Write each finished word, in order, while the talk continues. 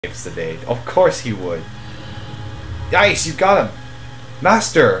saves the day. Of course he would. Nice, you got him.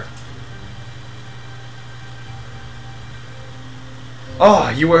 Master! Oh,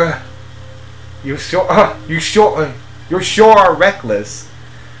 you're sure are reckless.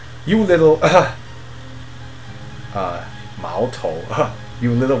 You little, Mao To,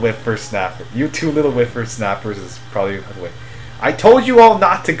 you little whippersnapper. You two little whippersnappers is probably the way. I told you all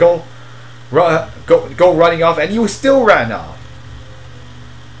not to go running off, and you still ran off.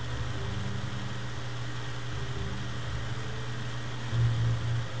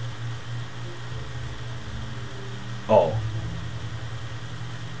 Oh.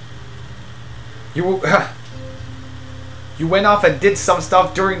 You went off and did some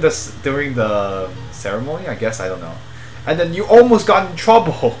stuff during the ceremony, I guess, I don't know. And then you almost got in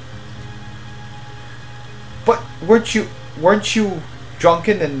trouble. But weren't you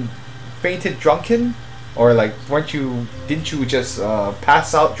drunken and fainted drunken? Or like didn't you just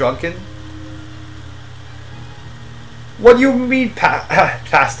pass out drunken? What do you mean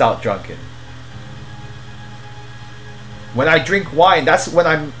passed out drunken? When I drink wine, that's when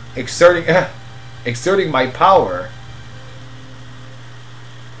I'm exerting my power.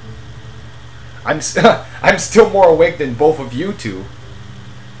 I'm still more awake than both of you two.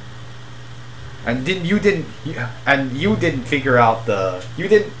 And you didn't figure out you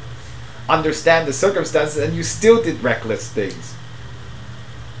didn't understand the circumstances, and you still did reckless things.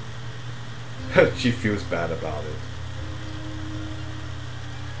 She feels bad about it.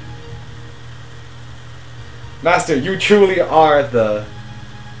 Master, you truly are the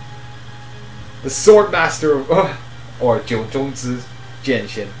sword master of, or 九中之剑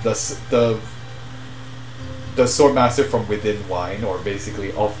仙, the sword master from within wine, or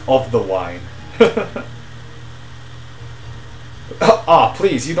basically of the wine.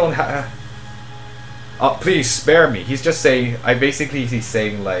 Please, you don't have. Please spare me. He's just saying. He's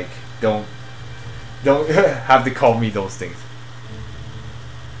saying like, don't have to call me those things.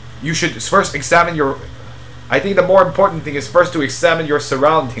 You should first examine your. I think the more important thing is first to examine your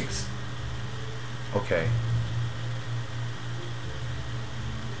surroundings. Okay.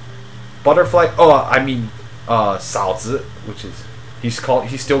 Butterfly. Oh, I mean, 嫂子, which is he's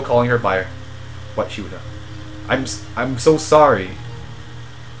still calling her by what she would. I'm so sorry.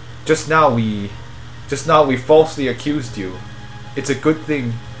 Just now we falsely accused you. It's a good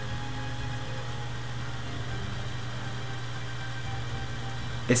thing.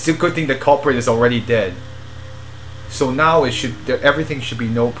 It's a good thing the culprit is already dead. So now everything should be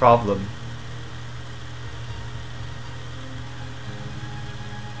no problem.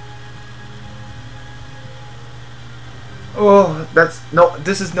 Oh,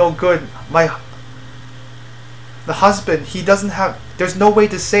 this is no good. The husband, he doesn't have, there's no way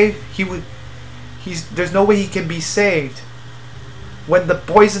to save, there's no way he can be saved. When the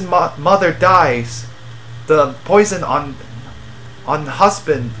poison mother dies, the poison on the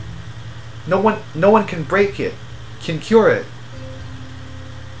husband, no one can break it, can cure it.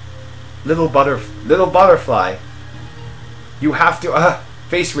 Little butterfly, you have to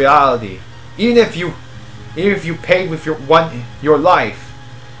face reality. Even if you paid with your life.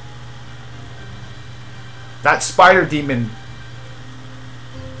 That spider demon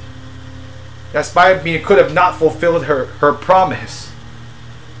could have not fulfilled her promise.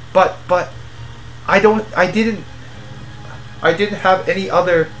 But I didn't have any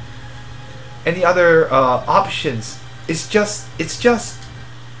other options. It's just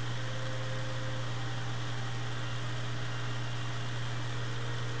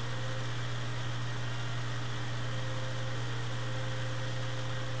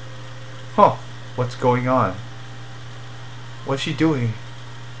huh, what's going on? What's she doing?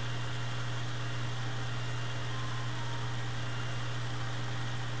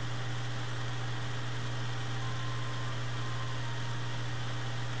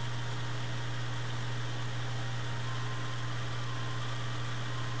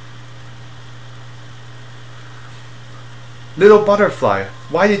 Little butterfly,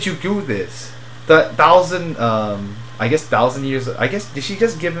 why did you do this? The 1,000, I guess 1,000 years, I guess, did she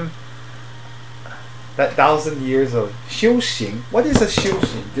just give him that 1,000 years of 修行? What is a 修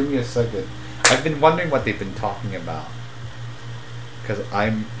行? Give me a second. I've been wondering what they've been talking about. Because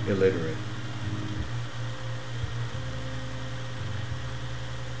I'm illiterate.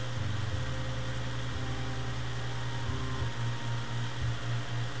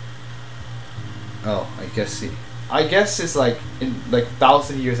 Oh, I guess it's like in like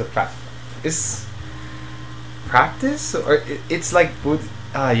 1,000 years of practice. Is practice, or it's like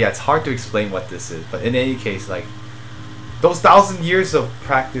yeah, it's hard to explain what this is. But in any case, like those 1,000 years of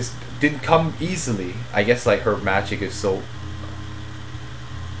practice didn't come easily. I guess like her magic is so.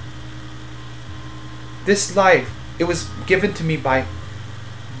 This life, it was given to me by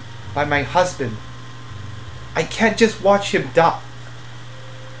my husband. I can't just watch him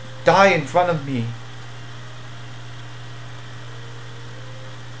die in front of me.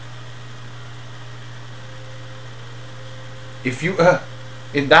 If you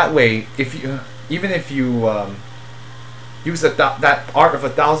in that way, if you even if you use that art of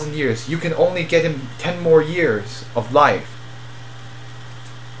 1,000 years, you can only get him 10 more years of life.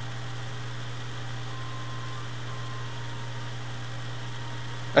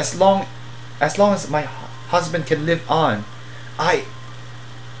 As long as my husband can live on,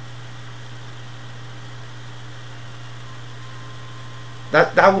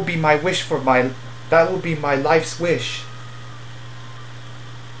 that will be my wish for that will be my life's wish.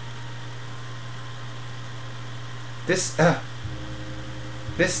 This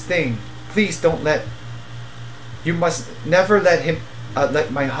thing, please don't let. You must never let him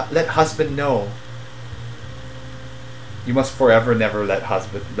let husband know. You must forever never let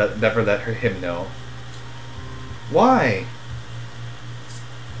never let him know. Why?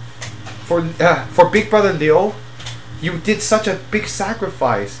 For Big Brother Leo, you did such a big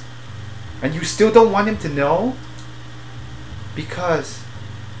sacrifice, and you still don't want him to know? Because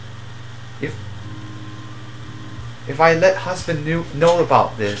if I let husband know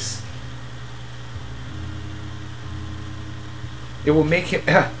about this, it will make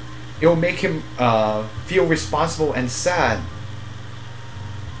him feel responsible and sad.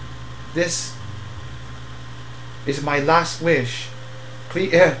 This is my last wish.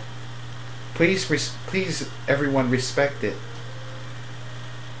 Please, please, everyone, respect it.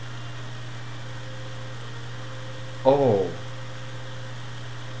 Oh.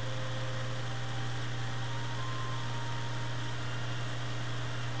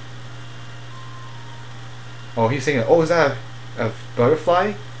 Oh, he's saying, oh, is that a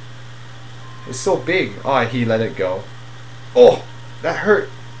butterfly? It's so big. Oh, he let it go. Oh, that hurt.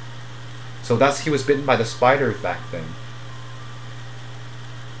 So he was bitten by the spiders back then.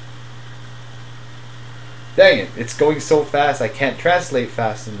 Dang it, it's going so fast I can't translate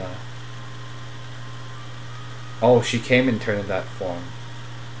fast enough. Oh, she came and turned in that form.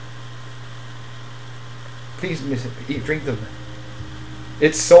 Please, drink the...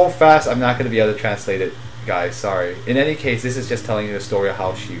 It's so fast I'm not going to be able to translate it, guys, sorry. In any case, this is just telling you the story of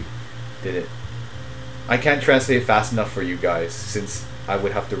how she did it. I can't translate it fast enough for you guys, since I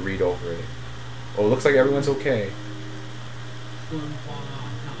would have to read over it. Oh, it looks like everyone's okay.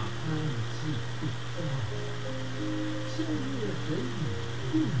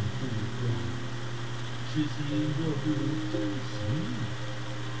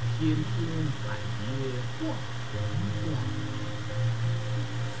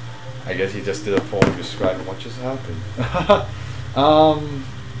 I guess he just did a poem describing what just happened.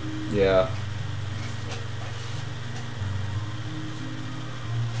 Yeah.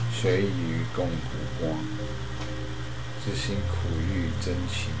 谁与共苦光，知心苦欲真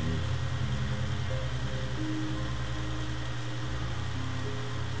情意。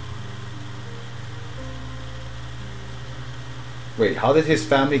Wait, how did his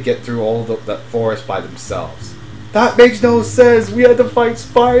family get through all that forest by themselves? That makes no sense! We had to fight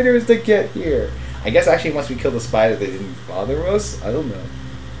spiders to get here! I guess actually once we killed the spider they didn't bother us? I don't know.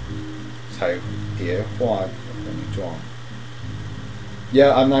 彩蝶化红妆.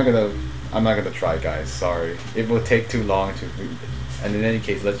 Yeah, I'm not gonna try, guys, sorry. It will take too long to read it. And in any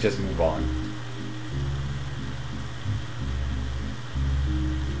case, let's just move on.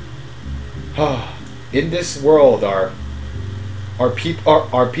 In this world are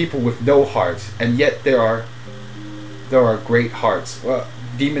people with no hearts, and yet there are great hearts. Well,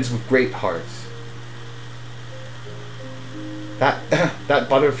 demons with great hearts. That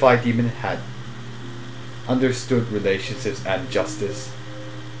butterfly demon had understood relationships and justice.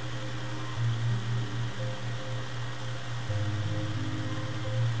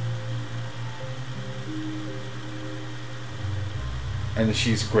 And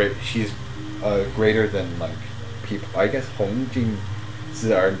she's great. She's greater than like people. I guess 红镜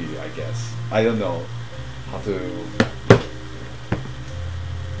之儿女. I guess I don't know how to.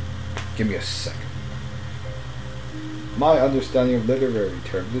 Give me a second. My understanding of literary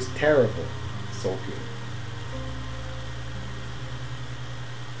terms is terrible. So good.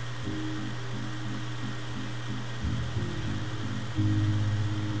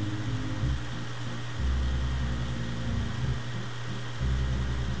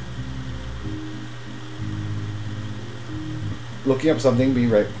 Looking up something, be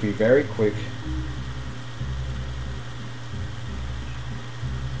very quick.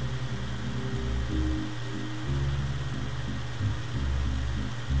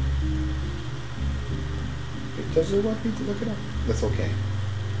 Does it want me to look it up? That's okay.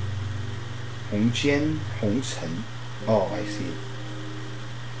 红间红尘. Oh, I see.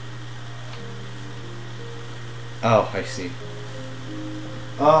 Oh, I see.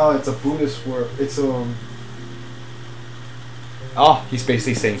 Oh, it's a Buddhist word. It's a... Oh, he's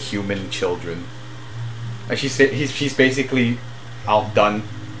basically saying human children. And she's basically outdone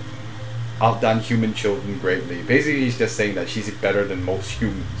human children greatly. Basically, he's just saying that she's better than most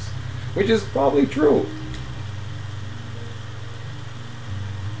humans, which is probably true.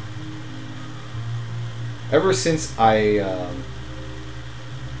 Ever since I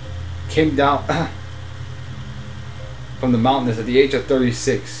came down from the mountains at the age of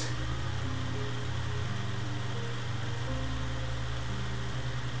 36,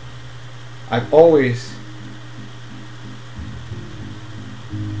 I've always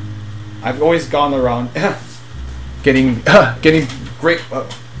gone around getting great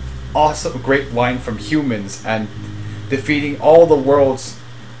awesome great wine from humans and defeating all the world's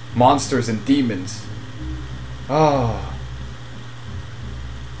monsters and demons. Ah.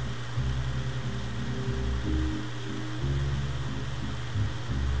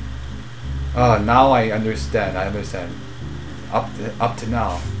 Now I understand. Up to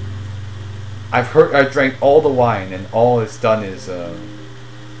now, I drank all the wine, and all it's done is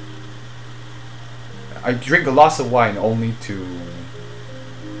I drink lots of wine only to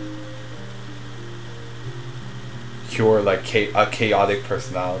cure like a chaotic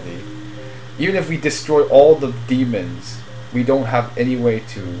personality. Even if we destroy all the demons, we don't have any way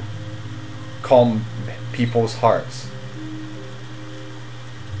to calm people's hearts.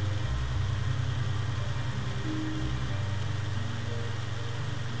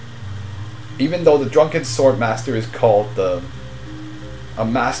 Even though the drunken sword master is called a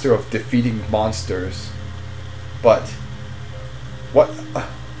master of defeating monsters, but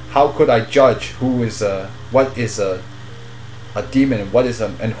how could I judge who is what is a demon and what is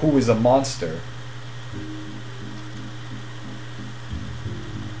and who is a monster?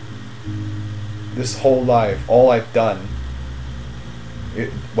 This whole life, all I've done,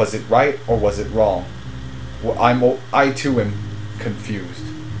 was it right or was it wrong? Well, I too am confused.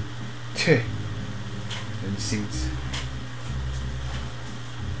 It seems.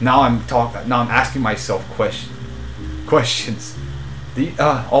 Now I'm asking myself questions.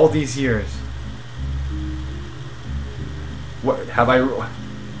 All these years. What have I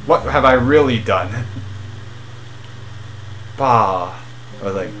really done? Bah. I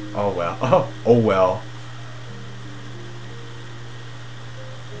was like, oh well. Oh well.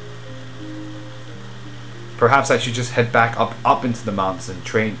 Perhaps I should just head back up into the mountains and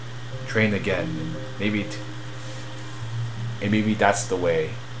train again, and maybe that's the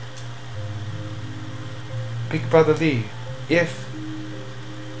way. Big Brother Lee, if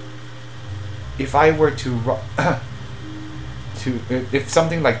I were to if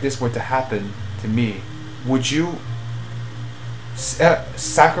something like this were to happen to me, would you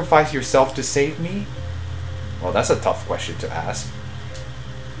sacrifice yourself to save me? Well, that's a tough question to ask.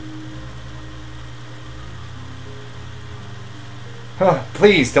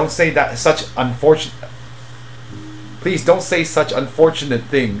 Please don't say that Please don't say such unfortunate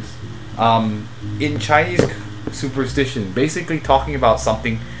things. In Chinese superstition, basically thinking about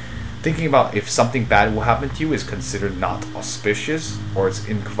if something bad will happen to you is considered not auspicious, or it's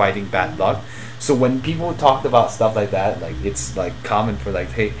inviting bad luck. So when people talked about stuff like that, like it's like common for like,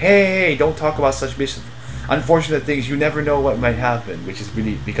 hey, don't talk about such unfortunate things. You never know what might happen, which is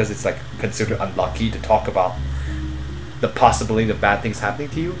really because it's like considered unlucky to talk about the possibility of bad things happening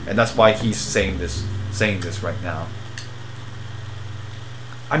to you, and that's why he's saying this right now.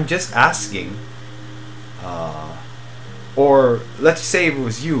 I'm just asking, or let's say it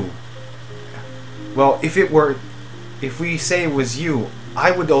was you. Well, if we say it was you, I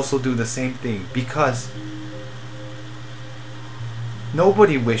would also do the same thing, because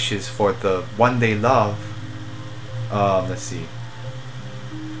nobody wishes for the one they love. Let's see.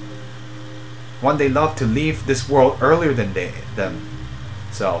 One they love to leave this world earlier than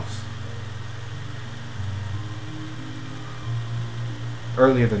themselves.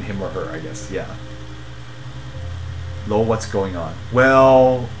 Earlier than him or her, I guess, yeah. Lo, what's going on?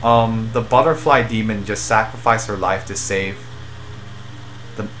 Well, the butterfly demon just sacrificed her life to save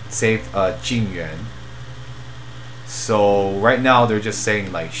Jing Yuan. So right now they're just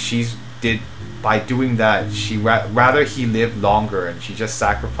saying like by doing that she rather he lived longer, and she just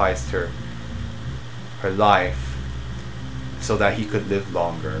sacrificed her life so that he could live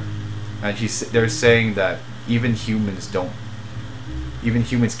longer. And they're saying that even humans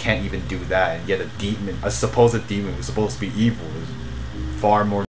can't even do that, and yet a supposed demon who's supposed to be evil is far more